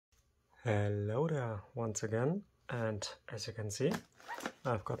Hello there once again, and as you can see,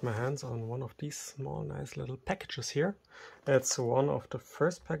 I've got my hands on one of these small nice little packages here. It's one of the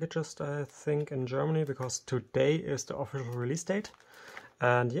first packages I think in Germany, because today is the official release date.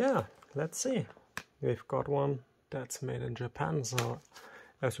 And yeah, let's see. We've got one that's made in Japan, so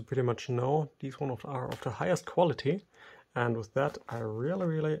as you pretty much know, these ones are of the highest quality, and with that I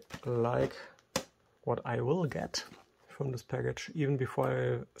really like what I will get from this package, even before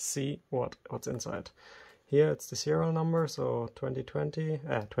I see what's inside. Here it's the serial number, so 22 08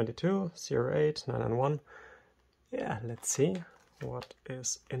 991. Yeah, let's see what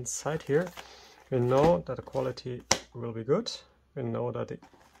is inside here. We know that the quality will be good. We know that the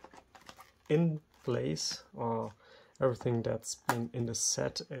in place or everything that's been in the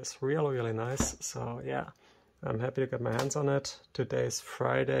set is really nice. So yeah, I'm happy to get my hands on it. Today's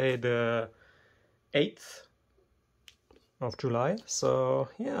Friday the 8th of July, so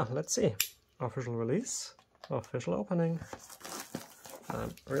yeah, let's see. Official release, official opening.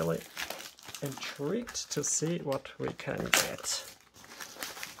 I'm really intrigued to see what we can get,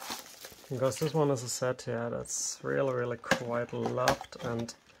 because this one is a set, yeah, that's really quite loved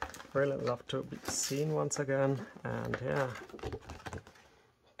and really love to be seen once again. And yeah,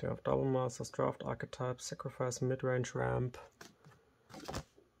 they have Double Masters, Draft Archetype, Sacrifice, Mid-Range Ramp.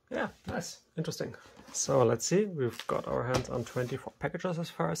 Yeah, nice, interesting. So let's see, we've got our hands on 24 packages as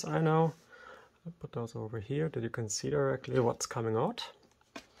far as I know. I'll put those over here that you can see directly what's coming out.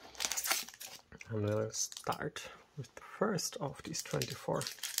 And we'll start with the first of these 24.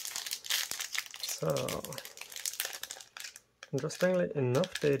 So, interestingly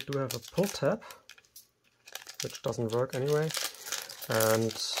enough, they do have a pull tab, which doesn't work anyway.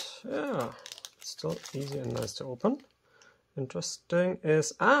 And yeah, it's still easy and nice to open. Interesting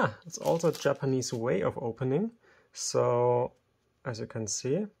is, it's also a Japanese way of opening. So, as you can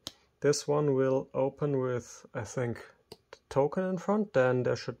see, this one will open with, I think, the token in front. Then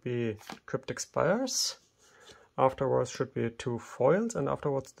there should be cryptic spires. Afterwards should be 2 foils, and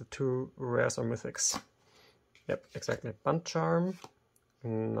afterwards the 2 rares or mythics. Yep, exactly. Bunt Charm,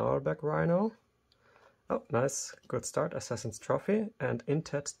 Nullback Rhino. Oh, nice, good start. Assassin's Trophy, and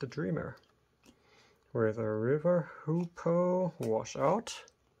Intet the Dreamer. With a River Hoopoe, Washout,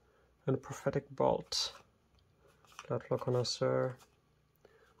 and a Prophetic Bolt. Bloodflow Connoisseur.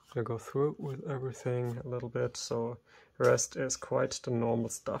 I'll go through with everything a little bit, so the rest is quite the normal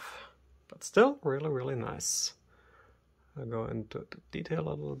stuff, but still really nice. I'll go into the detail a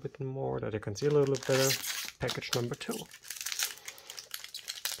little bit more, that you can see a little bit better. Package number 2.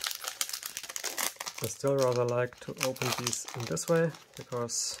 I still rather like to open these in this way,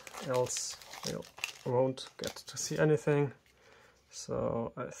 because else you won't get to see anything.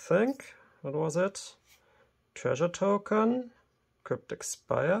 So I think, what was it? Treasure token, cryptic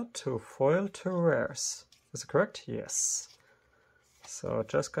spire, 2 foil, 2 rares. Is it correct? Yes. So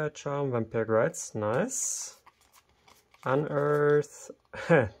Jeskai Charm, Vampire Grites, nice. Unearth,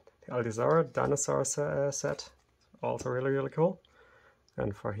 the Aldizara Dinosaur set, also really cool.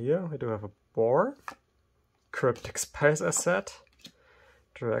 And for here we do have a boar, cryptic spires set,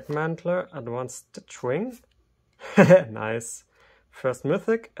 Dragmantler, Advanced Stitchwing, nice. First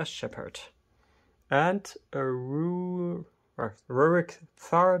mythic, a shepherd, and a Rurik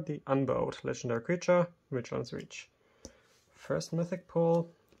Thar the Unbowed, legendary creature, Vigilance Reach. First mythic pull,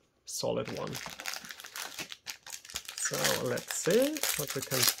 solid one. So let's see what we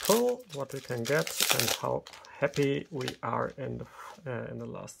can pull, what we can get, and how happy we are in the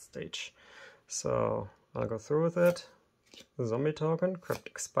last stage. So I'll go through with it. Zombie token,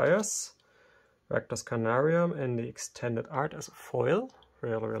 Cryptic Spires, Rakdos Carnarium in the extended art as a foil,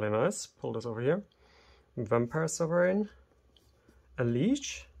 really nice. Pull this over here. Vampire Sovereign, a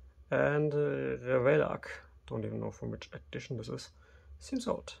Leech, and Revelak. Don't even know from which edition this is. Seems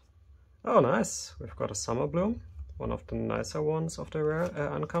old. Oh, nice. We've got a Summer Bloom, one of the nicer ones of the rare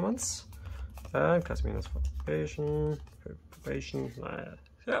uncommons. And Casmina's Probation.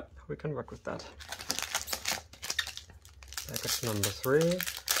 Yep, we can work with that. Package number 3.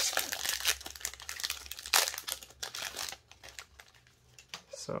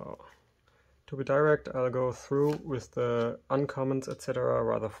 So, to be direct, I'll go through with the uncommons, etc.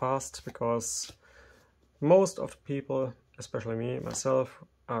 rather fast, because most of the people, especially me, myself,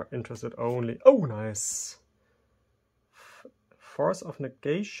 are interested only... Oh, nice! Force of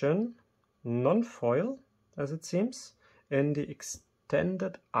Negation, non-foil, as it seems, in the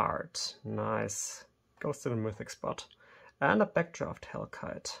extended art. Nice. Goes to the mythic spot. And a Backdraft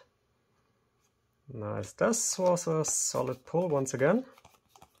Hellkite. Nice. This was a solid pull once again.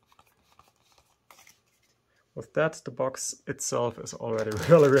 with that, the box itself is already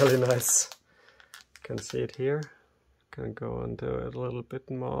really nice. You can see it here. Can go into it a little bit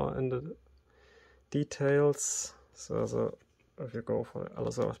more in the details. So if you go for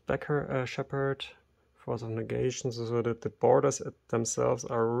Elizabeth Becker Shepherd, Force of Negation, so that the borders themselves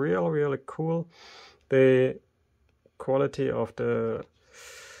are really cool. The quality of the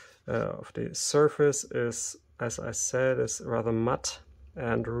surface is, as I said, is rather matte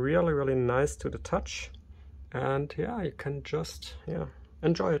and really nice to the touch. And yeah, you can just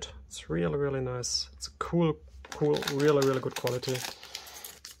enjoy it. It's really nice. It's a cool, really good quality.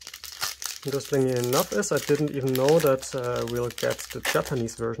 Interestingly enough is I didn't even know that we'll get the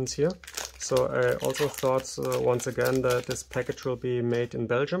Japanese versions here. So I also thought once again that this package will be made in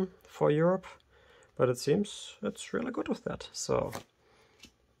Belgium for Europe, but it seems it's really good with that. So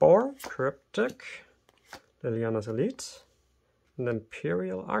Boar, Cryptic, Liliana's Elite, an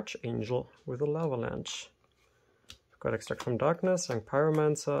Imperial Archangel with a Lavalanche. We've got Extract from Darkness, Young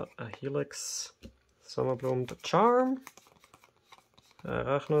Pyromancer, a Helix, Summerbloom, the Charm,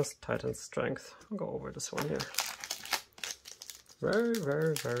 Arachnos, Titan's Strength. I'll go over this one here. Very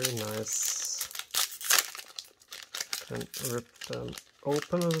nice. Can rip them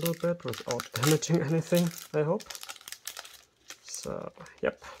open a little bit without damaging anything, I hope. So,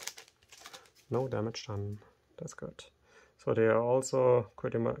 yep. No damage done. That's good. So they are also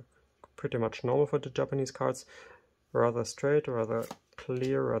pretty much normal for the Japanese cards. Rather straight, rather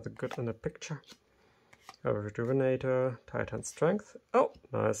clear, rather good in the picture. A Rejuvenator, Titan Strength. Oh,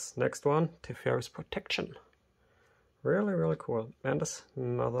 nice. Next one, Teferi's Protection. Really cool. And there's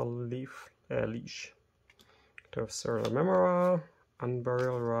another leash. To have Serial Memora,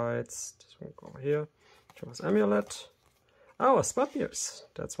 Unburial Rites. This one go over here. Traverse Amulet. Oh, a Spudbeers.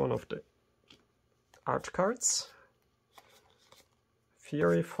 That's one of the art cards.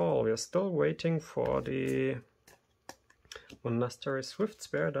 Fury Fall. We are still waiting for the Monastery Swift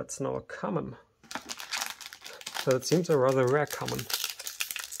Spear. That's now a common. So it seems a rather rare common.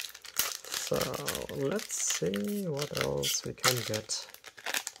 So let's see what else we can get.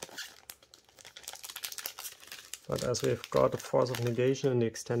 But as we've got a Force of Negation in the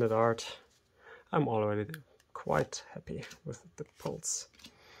extended art, I'm already quite happy with the pulls.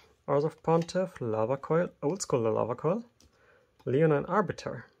 Ars of Pontiff, Lava Coil, Old School Lava Coil, Leonine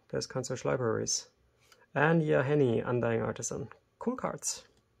Arbiter, there's Concierge Libraries, and Yahenni, Undying Artisan. Cool cards.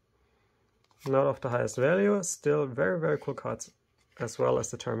 Not of the highest value, still very cool cards, as well as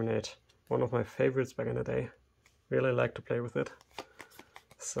the Terminate. One of my favorites back in the day. Really like to play with it.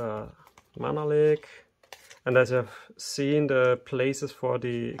 So, Mana Leak. And as you've seen, the places for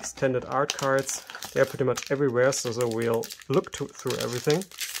the extended art cards, they're pretty much everywhere, so we'll look through everything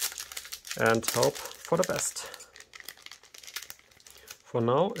and hope for the best. For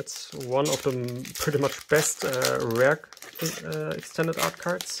now, it's one of the pretty much best rare extended art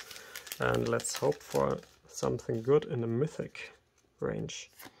cards. And let's hope for something good in the mythic range.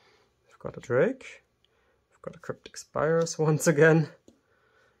 We've got a Drake, we've got a Cryptic Spires once again,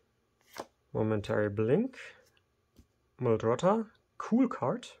 Momentary Blink, Muldrota, cool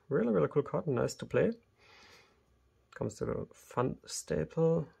card, really cool card, nice to play. Comes to the fun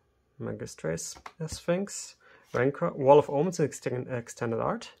staple, Magistrace Sphinx, Rancor, Wall of Omens extended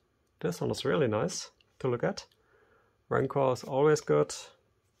art. This one is really nice to look at. Rancor is always good.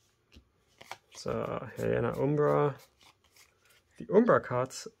 So, Hyena Umbra. The Umbra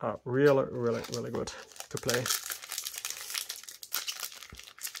cards are really good to play.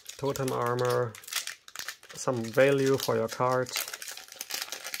 Totem Armor, some value for your card.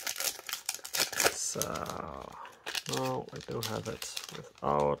 So, now we do have it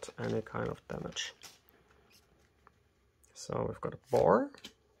without any kind of damage. So we've got a Boar,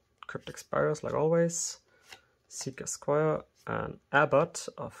 Cryptic Spires like always, Seeker Squire, and Abbot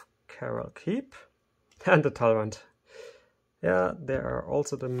of Carol Keep, and the Talrand. Yeah, there are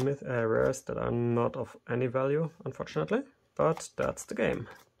also the rares that are not of any value, unfortunately, but that's the game.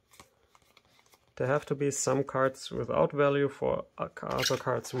 There have to be some cards without value for other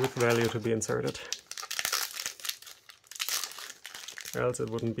cards with value to be inserted. Else it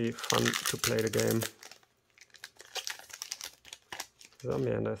wouldn't be fun to play the game.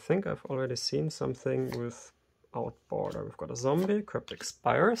 Zombie, and I think I've already seen something without border. We've got a Zombie, Cryptic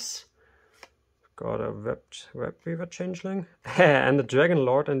Spires, we've got a Webweaver Changeling, and a Dragon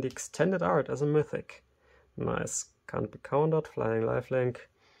Lord in the extended art as a mythic. Nice, can't be countered, Flying Lifelink,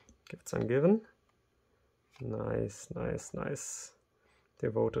 gifts ungiven. Nice.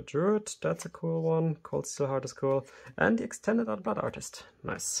 Devoted Druid, that's a cool one. Cold Steel Heart is cool. And the extended art Blood Artist,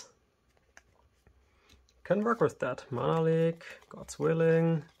 nice. Can work with that. Mana Leak, God's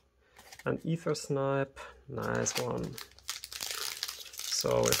Willing, An Ether Snipe, nice one.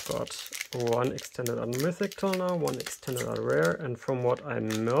 So we've got one extended art mythical now, one extended art rare, and from what I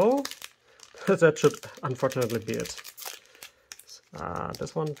know, that should unfortunately be it.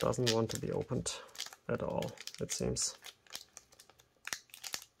 This one doesn't want to be opened at all, it seems.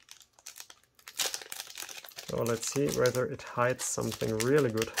 So let's see whether it hides something really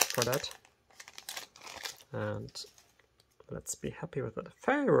good for that. And let's be happy with it.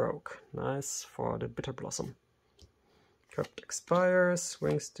 Fairy Rogue, nice for the Bitter Blossom. Crypt Expires,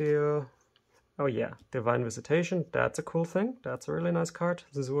 Wingsteel. Oh yeah, Divine Visitation, that's a cool thing. That's a really nice card.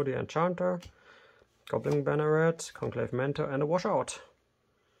 Zizur the Enchanter, Goblin Banneret, Conclave Mentor, and a Washout.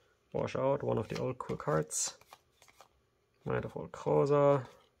 Washout, one of the old cool cards. Might of Old Krosa.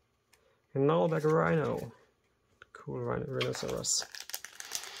 Nullback Rhino. Cool Rhinoceros.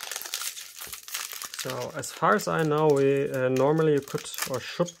 So as far as I know, we normally you could or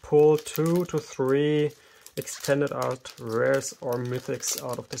should pull 2 to 3 extended art rares or mythics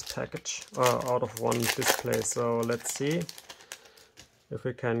out of this package, out of one display. So let's see if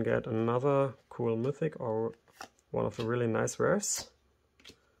we can get another cool mythic or one of the really nice rares,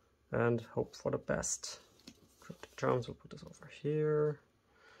 and hope for the best. Cryptic Charms, we'll put this over here.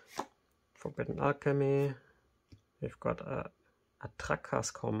 Forbidden Alchemy. We've got a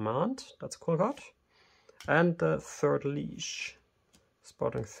Atrakas Command, that's a cool card. And the Third Leash.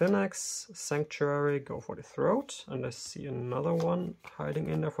 Spotting Thynax, Sanctuary, go for the Throat. And I see another one hiding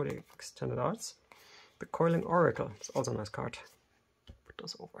in there for the extended arts. The Coiling Oracle, it's also a nice card. Put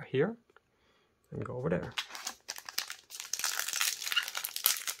this over here and go over there.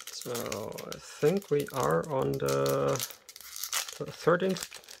 So I think we are on the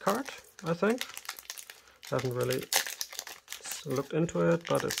 13th card, I think. Haven't really looked into it,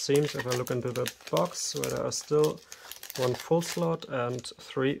 but it seems if I look into the box where there are still one full slot and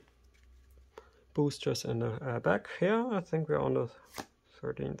 3 boosters in the back here, I think we're on the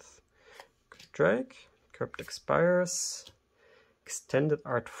 13th. Drake, Crypt Expires, Extended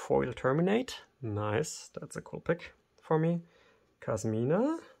Art Foil Terminate, nice, that's a cool pick for me.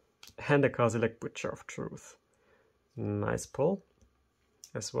 Kasmina, and the Kozilek Butcher of Truth, nice pull,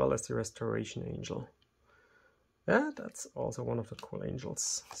 as well as the Restoration Angel. Yeah, that's also one of the cool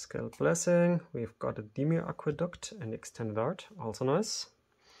angels. Scaled Blessing, we've got a Dimir Aqueduct and Extended Art, also nice.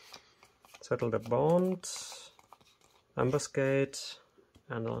 Settle the Bond, Ambuscade,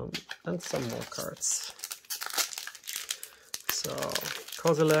 and some more cards. So,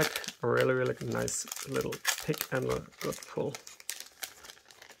 Kozilek, a really nice little pick and a good pull.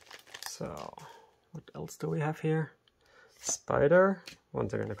 So, what else do we have here? Spider,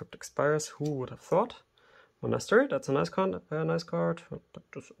 once again the Crypt Expires, who would have thought? Monastery, that's a nice card. We'll put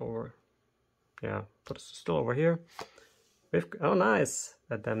this over. Yeah, put this still over here. Oh, nice!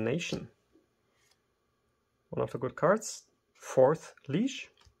 A Damnation. One of the good cards. Fourth Leash.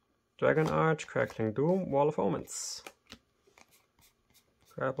 Dragon Arch, Crackling Doom, Wall of Omens.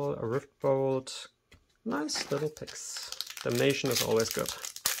 Grapple, a Rift Bolt. Nice little picks. Damnation is always good.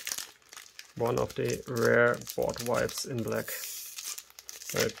 One of the rare board wipes in black.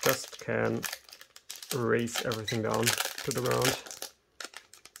 It just can raise everything down to the ground.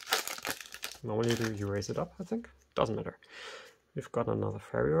 Normally you raise it up, I think. Doesn't matter. We've got another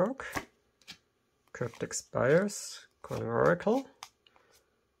Fairy Rogue. Crypt Expires. Coiling Oracle.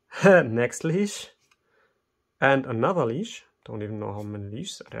 Next Leash. And another Leash. Don't even know how many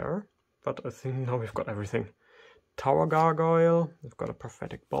leashes there are. But I think now we've got everything. Tower Gargoyle. We've got a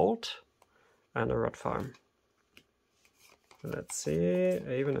Prophetic Bolt. And a Rod Farm. Let's see,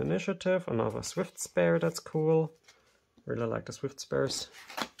 even Initiative, another Swift Spare, that's cool. Really like the Swift Spares.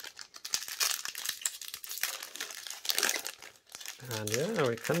 And yeah,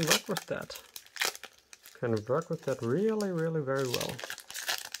 we can work with that. Can work with that really very well.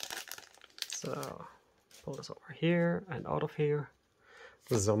 So, pull this over here and out of here.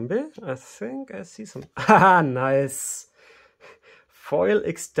 Zombie, I think I see some... Haha, nice! Foil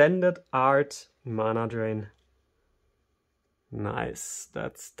Extended Art Mana Drain. Nice,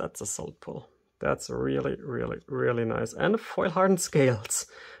 that's a solid pull. That's really nice. And foil hardened scales.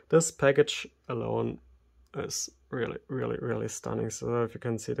 This package alone is really stunning. So if you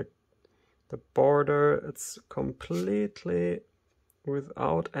can see the border, it's completely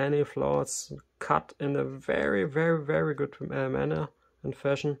without any flaws, cut in a very good manner and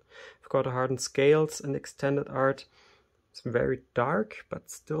fashion. We've got a hardened scales and extended art. It's very dark,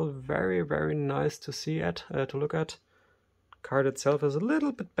 but still very nice to see to look at. Card itself is a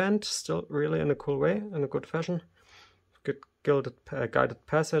little bit bent, still really in a cool way, in a good fashion. Good Guided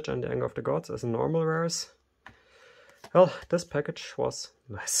Passage and the Anger of the Gods as normal rares. Well, this package was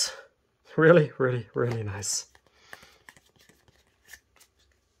nice. Really, really, really nice.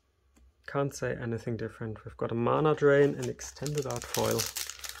 Can't say anything different. We've got a mana drain, an extended art foil,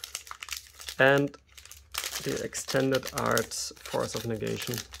 and the extended art force of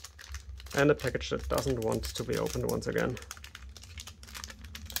negation. And a package that doesn't want to be opened once again.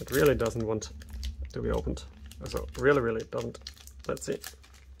 It really doesn't want to be opened. So really, really doesn't. Let's see.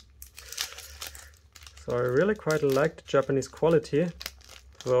 So I really quite like the Japanese quality,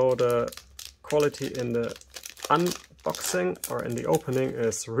 though the quality in the unboxing or in the opening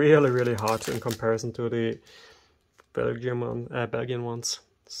is really, really hard in comparison to the Belgian ones.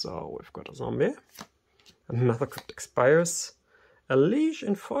 So we've got a zombie, another cryptic spires, a leash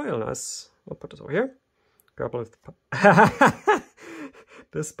in foil. Nice. I'll put this over here. Grab with the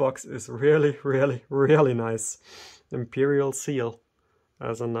This box is really, really, really nice. Imperial Seal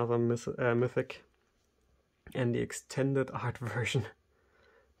as another mythic. And the extended art version.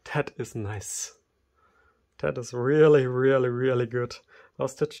 That is nice. That is really, really, really good.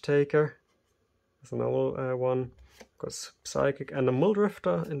 Hostage Taker is a normal one. Because Psychic and a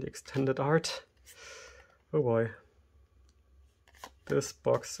Muldrifter in the extended art. Oh boy. This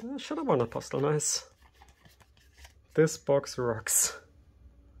box should have won Apostle. Nice. This box rocks.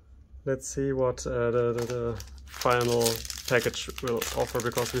 Let's see what the final package will offer,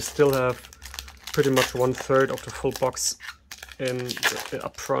 because we still have pretty much 1/3 of the full box in the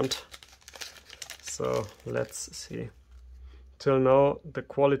up front. So let's see. Till now the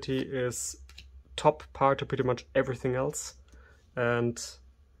quality is top par to pretty much everything else, and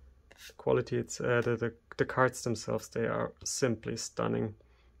quality, it's the cards themselves, they are simply stunning.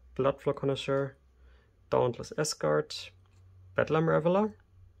 Bloodflow Connoisseur, Dauntless Escort, Bedlam Reveler,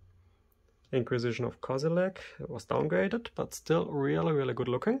 Inquisition of Kozilek. It was downgraded, but still really, really good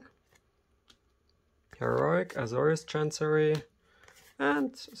looking. Heroic, Azorius Chancery,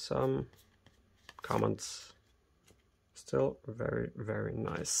 and some comments. Still very, very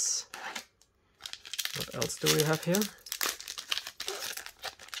nice. What else do we have here?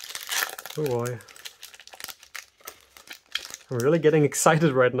 Oh boy. I'm really getting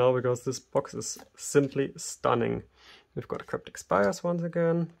excited right now because this box is simply stunning. We've got Cryptic Spires once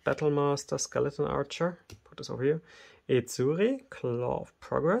again, Battlemaster, Skeleton Archer, put this over here, Itsuri, Claw of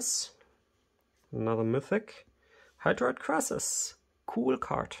Progress, another mythic, Hydroid Crassus, cool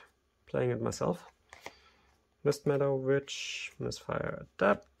card, playing it myself, Mistmeadow Witch, Misfire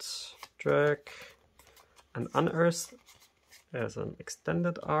Adept, Drag, and Unearth as an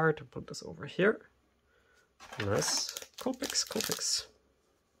extended art. Put this over here. Nice. Cool picks, cool picks.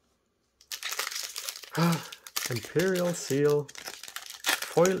 Imperial Seal,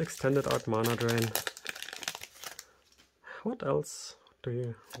 foil extended art mana drain. What else do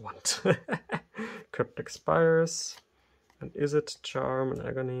you want? Cryptic Spires, an Izzet Charm and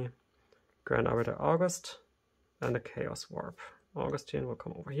Agony, Grand Arbiter August, and a Chaos Warp. Augustine will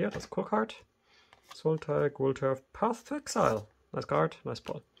come over here. That's a cool card. Sultai, Gulturf, Path to Exile. Nice card, nice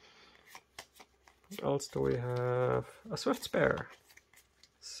pull. What else do we have? A Swift Spare.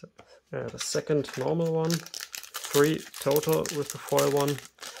 The second normal one. 3 total with the foil one.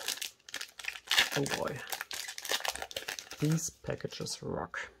 Oh boy. These packages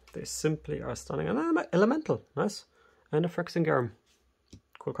rock. They simply are stunning. And Elemental, nice. And a Phyrexian Garum.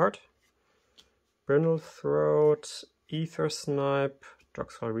 Cool card. Brindle Throat, Ether Snipe,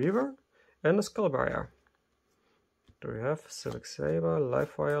 Droxfall Reaver, and a Skull Barrier. Do we have Civic Saber,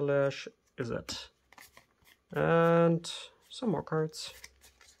 Livewire Lash, Izzet, and some more cards.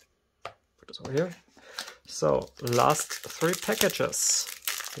 Put this over here. So, last 3 packages.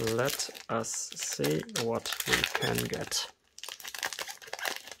 Let us see what we can get.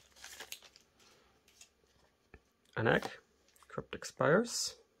 An egg, Cryptic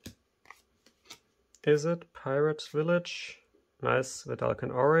Spires. Izzet, Pirate Village, nice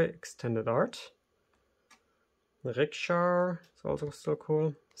Vidalcan Ore, extended art. Rikshar is also still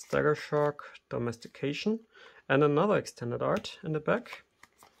cool. Stagger Shock, Domestication, and another extended art in the back.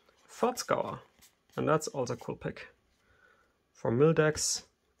 Thought Scour, and that's also a cool pick. For mill decks,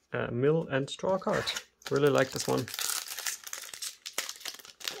 mill and draw a card. Really like this one.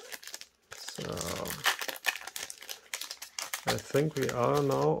 So I think we are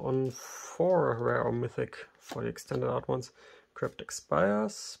now on 4 rare or mythic for the extended art ones. Cryptic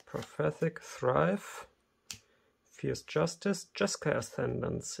Spires, Prophetic Thrive, Fierce Justice, Jeska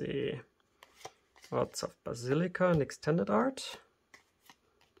Ascendancy, Odds of Basilica and extended art.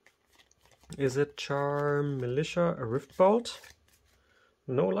 Izzet Charm, Militia, a Rift Bolt.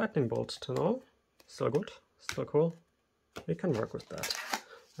 No Lightning Bolt to know. Still good, still cool. We can work with that.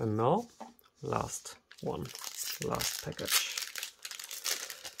 And now, last one, last package.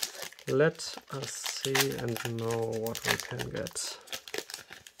 Let us see and know what we can get.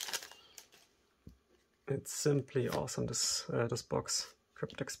 It's simply awesome, this box.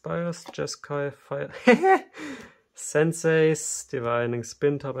 Cryptic Spires, Jeskai, Fire... Senseis, Divining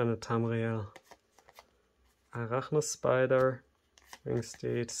Spintop and a Tamriel. Arachno Spider,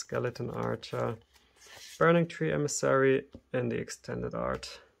 Wingsteed, Skeleton Archer, Burning Tree Emissary, and the extended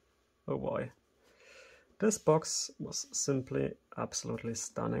art. Oh boy. This box was simply absolutely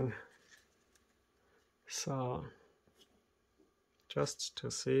stunning. So, just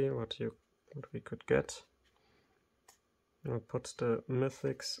to see what we could get, I'll put the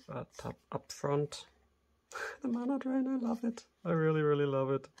mythics up front. The mana drain, I love it. I really, really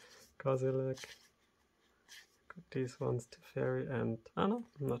love it. Kozilek. Got these ones, Teferi, and no,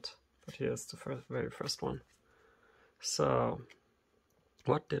 not. But here's the very first one. So,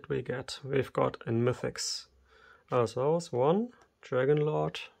 what did we get? We've got in mythics. So that was 1, Dragon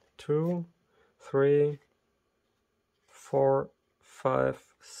Lord, 2, 3, 4, 5,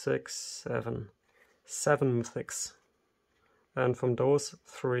 6, 7. 7 mythics. And from those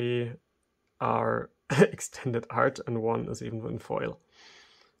 3 are extended art and 1 is even in foil.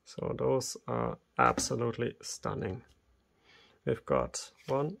 So those are absolutely stunning. We've got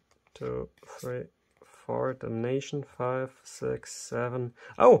 1, 2, 3, 4, Damnation, 5, 6, 7.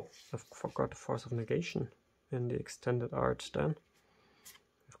 Oh, I forgot the Force of Negation in the extended art then.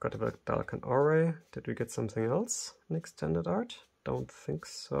 We've got the Dalkan Array. Did we get something else in extended art? Don't think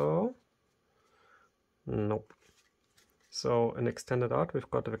so. Nope. So in extended art we've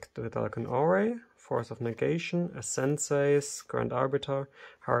got the Dalkan Array, Force of Negation, a Senseis, Grand Arbiter,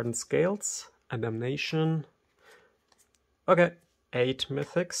 Hardened Scales, a Damnation. Okay, 8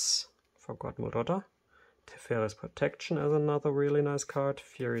 mythics. Forgot Murata. Teferi's Protection is another really nice card.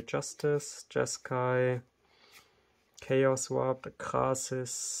 Fury Justice, Jeskai, Chaos Warp, the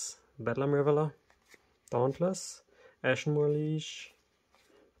Krasis, Bedlam Reveler, Dauntless, Ashenmoor Leash,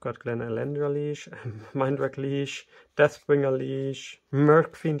 got Glen Elendra Leash, Mindwreck Leash, Deathbringer Leash,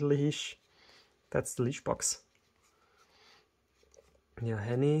 Murkfiend Leash. That's the leash box. Yeah,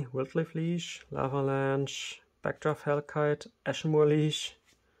 Henny, Wildleaf Leash, Lavalanche, Backdraft Hellkite, Ashenmoor Leash,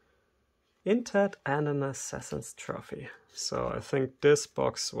 Intet, and an Assassin's Trophy. So I think this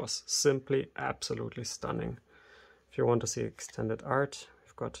box was simply absolutely stunning. If you want to see extended art,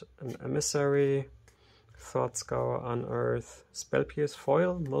 we've got an Emissary, Thought Scour, Unearth, Spellpierce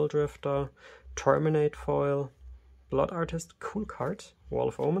foil, Mulldrifter, Terminate foil, Blood Artist, cool card, Wall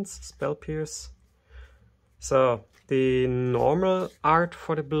of Omens, Spellpierce. So the normal art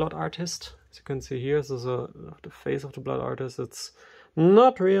for the Blood Artist, as you can see here, this is the face of the Blood Artist. It's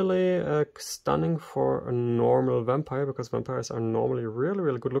not really stunning for a normal vampire, because vampires are normally really,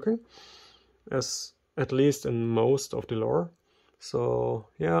 really good looking, as at least in most of the lore. So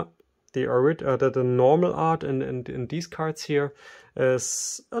yeah, the normal art in these cards here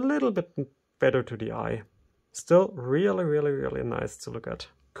is a little bit better to the eye. Still really, really, really nice to look at.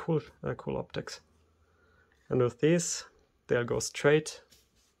 Cool, cool optics. And with these, they'll go straight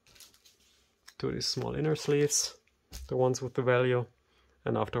to these small inner sleeves, the ones with the value.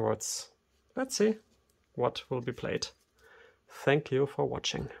 And afterwards, let's see what will be played. Thank you for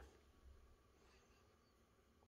watching.